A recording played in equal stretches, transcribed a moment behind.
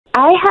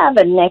I have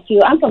a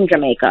nephew. I'm from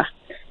Jamaica.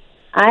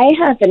 I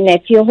have a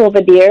nephew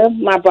over there.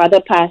 My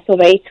brother passed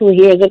away 2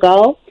 years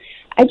ago.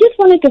 I just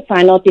wanted to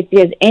find out if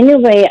there's any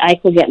way I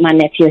could get my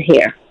nephew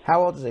here.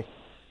 How old is he?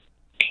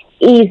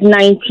 He's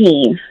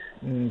 19.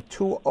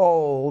 Too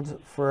old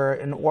for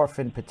an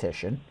orphan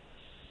petition.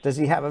 Does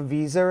he have a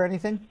visa or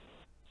anything?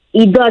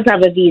 He does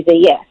have a visa,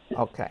 yes.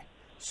 Okay.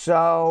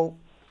 So,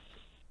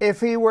 if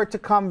he were to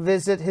come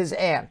visit his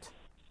aunt,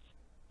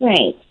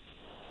 Right.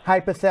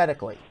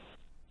 hypothetically,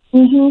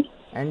 Mm-hmm.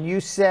 and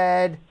you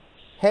said,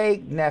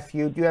 hey,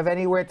 nephew, do you have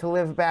anywhere to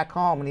live back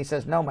home? And he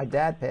says, no, my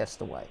dad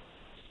passed away.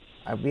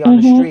 I'd be on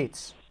the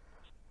streets.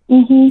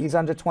 Mm-hmm. He's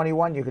under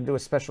 21. You can do a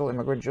special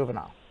immigrant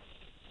juvenile.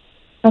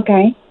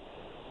 Okay.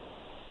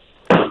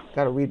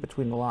 Got to read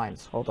between the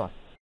lines. Hold on.